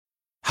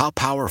How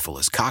powerful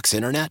is Cox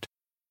Internet?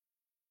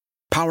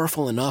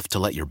 Powerful enough to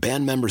let your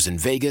band members in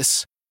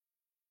Vegas,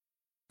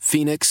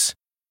 Phoenix,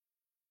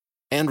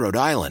 and Rhode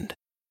Island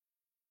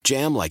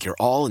jam like you're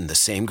all in the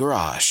same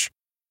garage.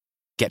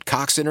 Get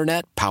Cox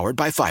Internet powered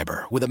by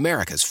fiber with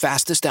America's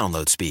fastest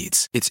download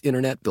speeds. It's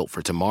internet built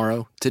for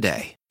tomorrow,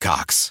 today.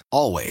 Cox,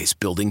 always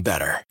building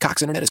better.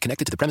 Cox Internet is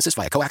connected to the premises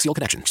via coaxial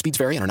connection. Speeds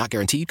vary and are not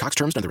guaranteed. Cox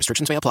terms and other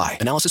restrictions may apply.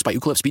 Analysis by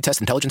Ookla Speed Test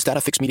Intelligence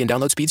Data. Fixed median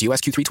download speeds. US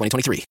Q3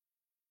 2023.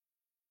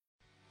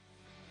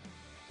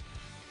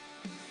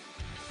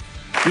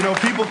 You know,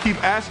 people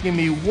keep asking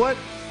me what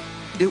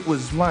it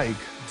was like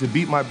to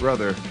beat my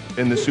brother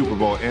in the Super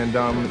Bowl, and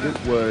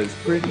it was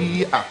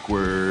pretty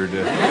awkward.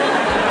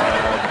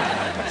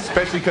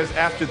 Especially because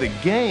after the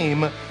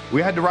game,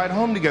 we had to ride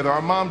home together.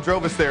 Our mom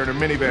drove us there in her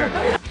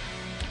minivan.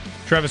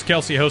 Travis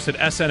Kelce hosted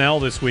SNL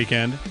this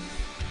weekend,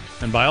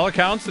 and by all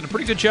accounts, did a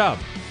pretty good job.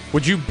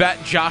 Would you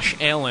bet Josh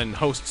Allen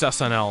hosts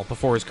SNL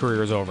before his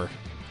career is over?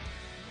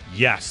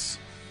 Yes.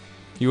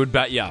 You would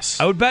bet yes.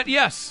 I would bet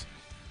yes.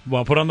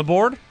 Want to put on the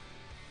board?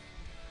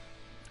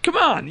 Come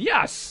on,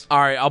 yes. All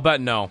right, I'll bet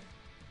no.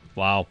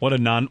 Wow, what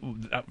a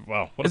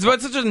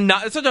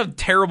it's such a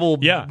terrible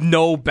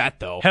no bet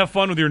though. Have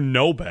fun with your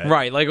no bet.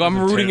 Right, like I'm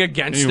rooting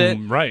against it.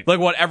 Right.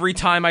 Like what, every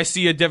time I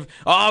see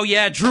oh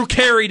yeah, Drew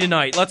Carey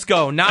tonight. Let's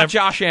go. Not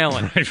Josh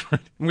Allen. Right.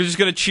 We're just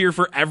going to cheer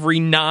for every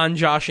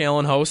non-Josh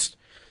Allen host.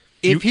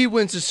 If he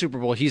wins the Super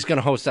Bowl, he's going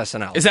to host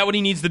SNL. Is that what he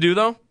needs to do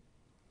though?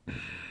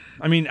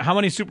 I mean, how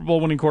many Super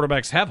Bowl winning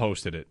quarterbacks have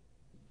hosted it?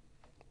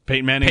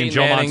 Peyton Manning and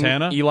Joe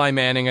Montana? Eli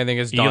Manning, I think,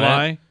 has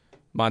done it.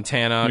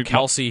 Montana,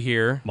 Kelce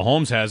here.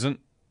 Mahomes hasn't.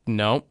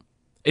 No.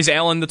 Is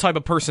Allen the type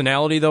of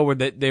personality, though, where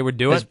they would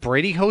do it? Has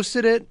Brady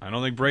hosted it? I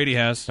don't think Brady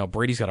has. No,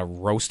 Brady's got a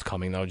roast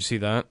coming, though. Did you see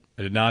that?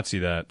 I did not see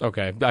that.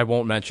 Okay, I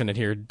won't mention it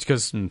here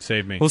because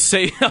save me. I'll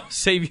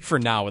save you for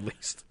now, at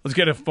least. Let's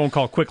get a phone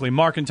call quickly.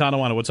 Mark in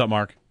Tonawanda. What's up,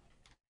 Mark?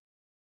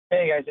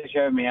 Hey, guys. Thanks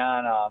for having me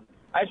on.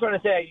 I just want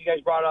to say, you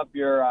guys brought up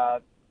your,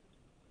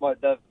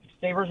 the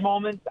Sabres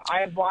moments.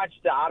 I have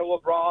watched the Ottawa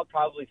Brawl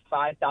probably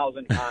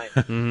 5,000 times.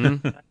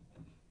 Mm-hmm.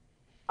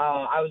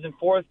 I was in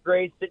fourth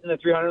grade sitting in the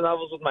 300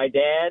 levels with my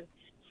dad,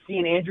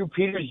 seeing Andrew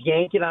Peters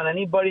yanking on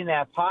anybody in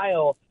that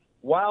pile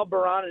while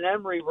Baron and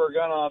Emery were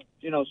going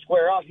to,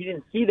 square off. He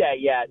didn't see that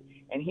yet,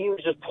 and he was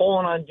just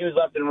pulling on dudes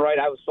left and right.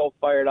 I was so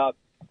fired up.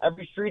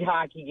 Every street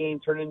hockey game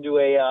turned into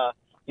a,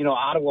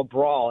 Ottawa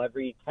Brawl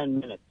every 10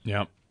 minutes.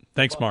 Yeah.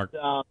 Thanks, Mark.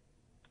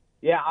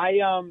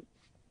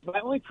 My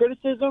only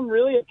criticism,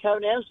 really, of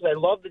Kevin Adams, because I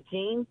love the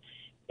team,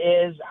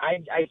 is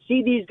I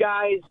see these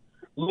guys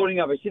loading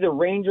up. I see the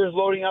Rangers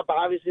loading up.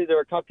 Obviously,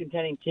 they're a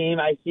cup-contending team.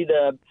 I see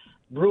the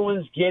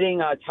Bruins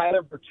getting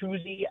Tyler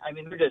Bertuzzi. I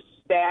mean, they're just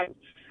stacked.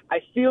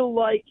 I feel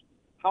like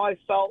how I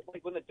felt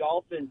like when the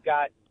Dolphins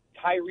got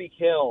Tyreek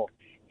Hill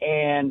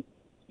and,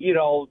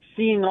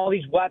 seeing all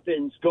these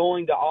weapons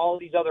going to all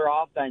these other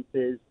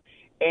offenses.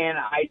 And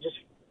I just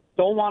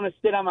don't want to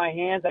sit on my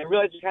hands. I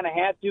realize you kind of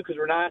have to because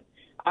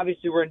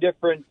we're in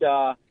different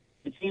the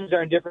teams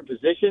are in different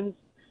positions.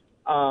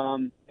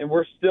 And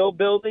we're still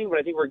building, but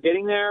I think we're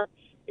getting there.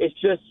 It's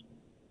just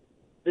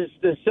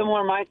the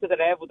similar mindset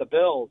that I have with the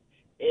Bills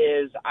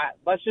is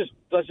let's just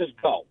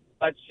go.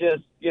 Let's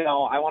just,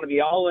 I want to be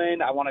all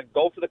in. I want to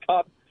go for the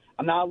cup.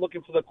 I'm not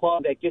looking for the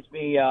club that gets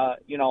me,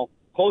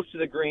 close to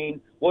the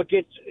green. What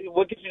gets you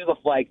to the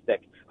flag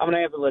stick? I'm going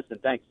to have to listen.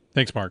 Thanks.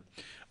 Thanks, Mark.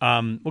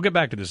 We'll get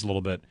back to this a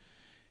little bit.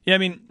 Yeah, I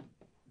mean,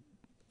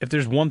 if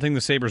there's one thing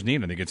the Sabres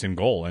need, I think it's in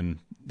goal, and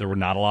there were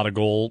not a lot of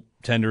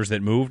goaltenders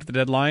that moved at the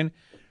deadline.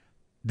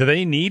 Do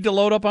they need to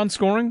load up on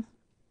scoring?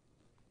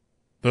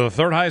 They're the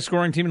third highest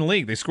scoring team in the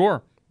league. They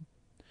score.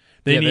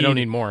 They don't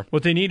need more.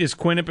 What they need is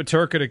Quinn and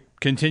Peterka to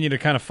continue to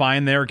kind of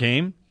find their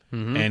game,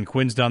 and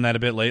Quinn's done that a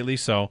bit lately.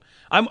 So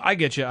I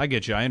get you.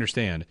 I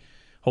understand.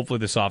 Hopefully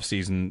this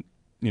offseason,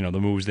 the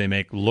moves they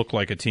make look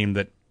like a team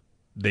that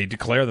they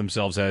declare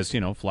themselves as,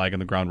 flag on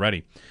the ground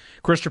ready.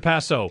 Chris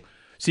Trapasso,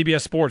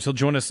 CBS Sports. He'll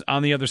join us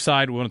on the other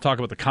side. We want to talk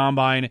about the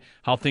Combine,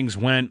 how things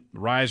went,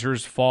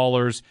 risers,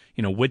 fallers,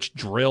 which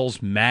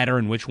drills matter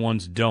and which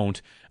ones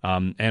don't.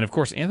 And, of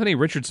course, Anthony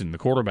Richardson, the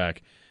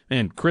quarterback.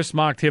 Man, Chris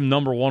mocked him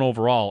number 1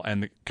 overall,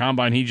 and the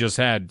Combine he just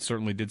had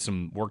certainly did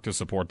some work to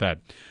support that.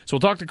 So we'll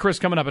talk to Chris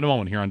coming up in a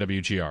moment here on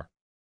WGR.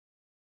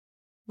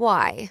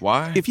 Why?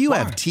 Why? If you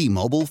have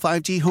T-Mobile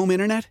 5G home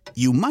internet,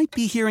 you might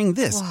be hearing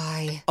this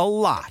Why? a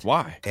lot.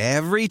 Why?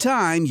 Every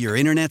time your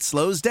internet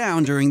slows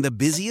down during the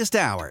busiest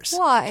hours.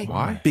 Why?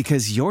 Why?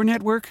 Because your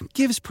network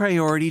gives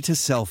priority to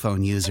cell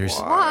phone users.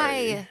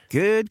 Why?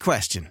 Good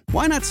question.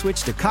 Why not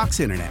switch to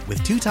Cox Internet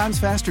with 2 times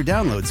faster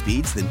download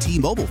speeds than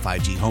T-Mobile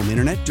 5G home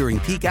internet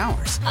during peak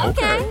hours?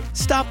 Okay.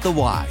 Stop the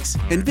whys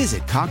and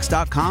visit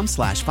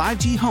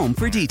cox.com/5G home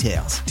for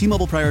details.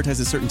 T-Mobile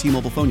prioritizes certain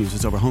T-Mobile phone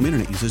users over home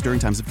internet users during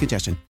times of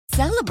congestion.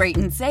 Celebrate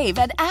and save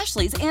at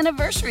Ashley's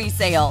Anniversary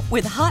Sale.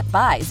 With Hot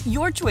Buys,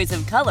 your choice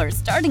of colors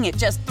starting at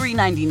just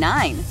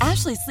 $3.99.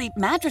 Ashley Sleep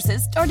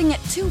mattresses starting at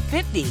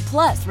 $2.50.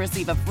 Plus,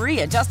 receive a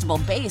free adjustable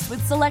base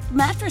with select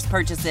mattress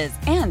purchases.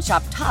 And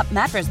shop top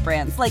mattress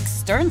brands like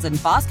Stearns &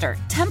 Foster,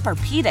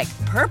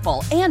 Tempur-Pedic,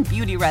 Purple, and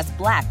Beautyrest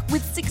Black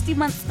with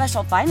 60-month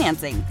special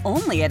financing.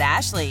 Only at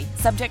Ashley.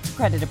 Subject to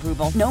credit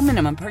approval. No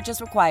minimum purchase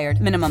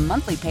required. Minimum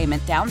monthly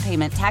payment, down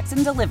payment, tax,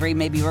 and delivery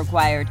may be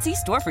required. See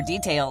store for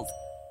details.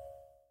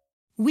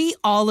 We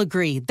all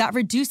agree that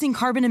reducing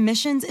carbon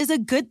emissions is a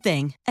good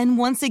thing. And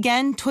once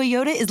again,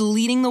 Toyota is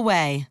leading the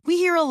way. We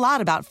hear a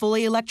lot about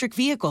fully electric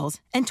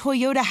vehicles, and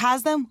Toyota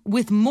has them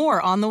with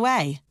more on the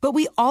way. But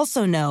we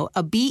also know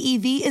a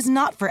BEV is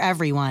not for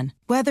everyone,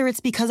 whether it's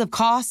because of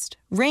cost,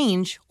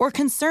 range, or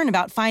concern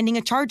about finding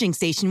a charging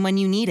station when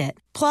you need it.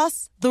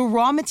 Plus, the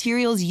raw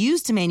materials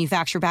used to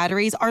manufacture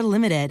batteries are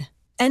limited.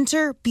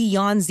 Enter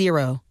Beyond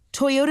Zero,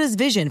 Toyota's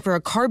vision for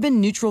a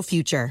carbon-neutral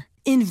future.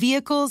 In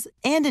vehicles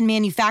and in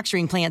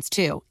manufacturing plants,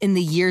 too, in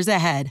the years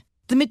ahead.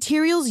 The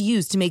materials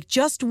used to make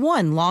just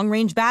one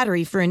long-range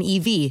battery for an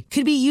EV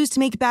could be used to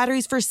make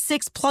batteries for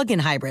 6 plug-in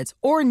hybrids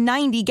or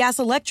 90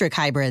 gas-electric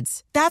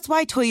hybrids. That's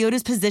why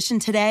Toyota's position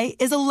today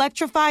is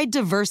electrified,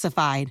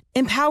 diversified,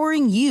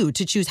 empowering you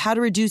to choose how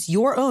to reduce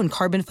your own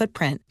carbon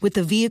footprint with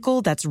the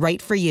vehicle that's right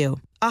for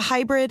you. A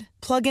hybrid,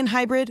 plug-in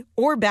hybrid,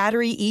 or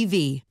battery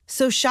EV.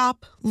 So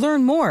shop,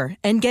 learn more,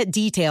 and get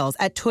details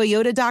at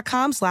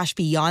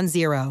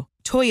toyota.com/beyondzero.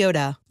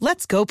 Toyota,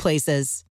 let's go places.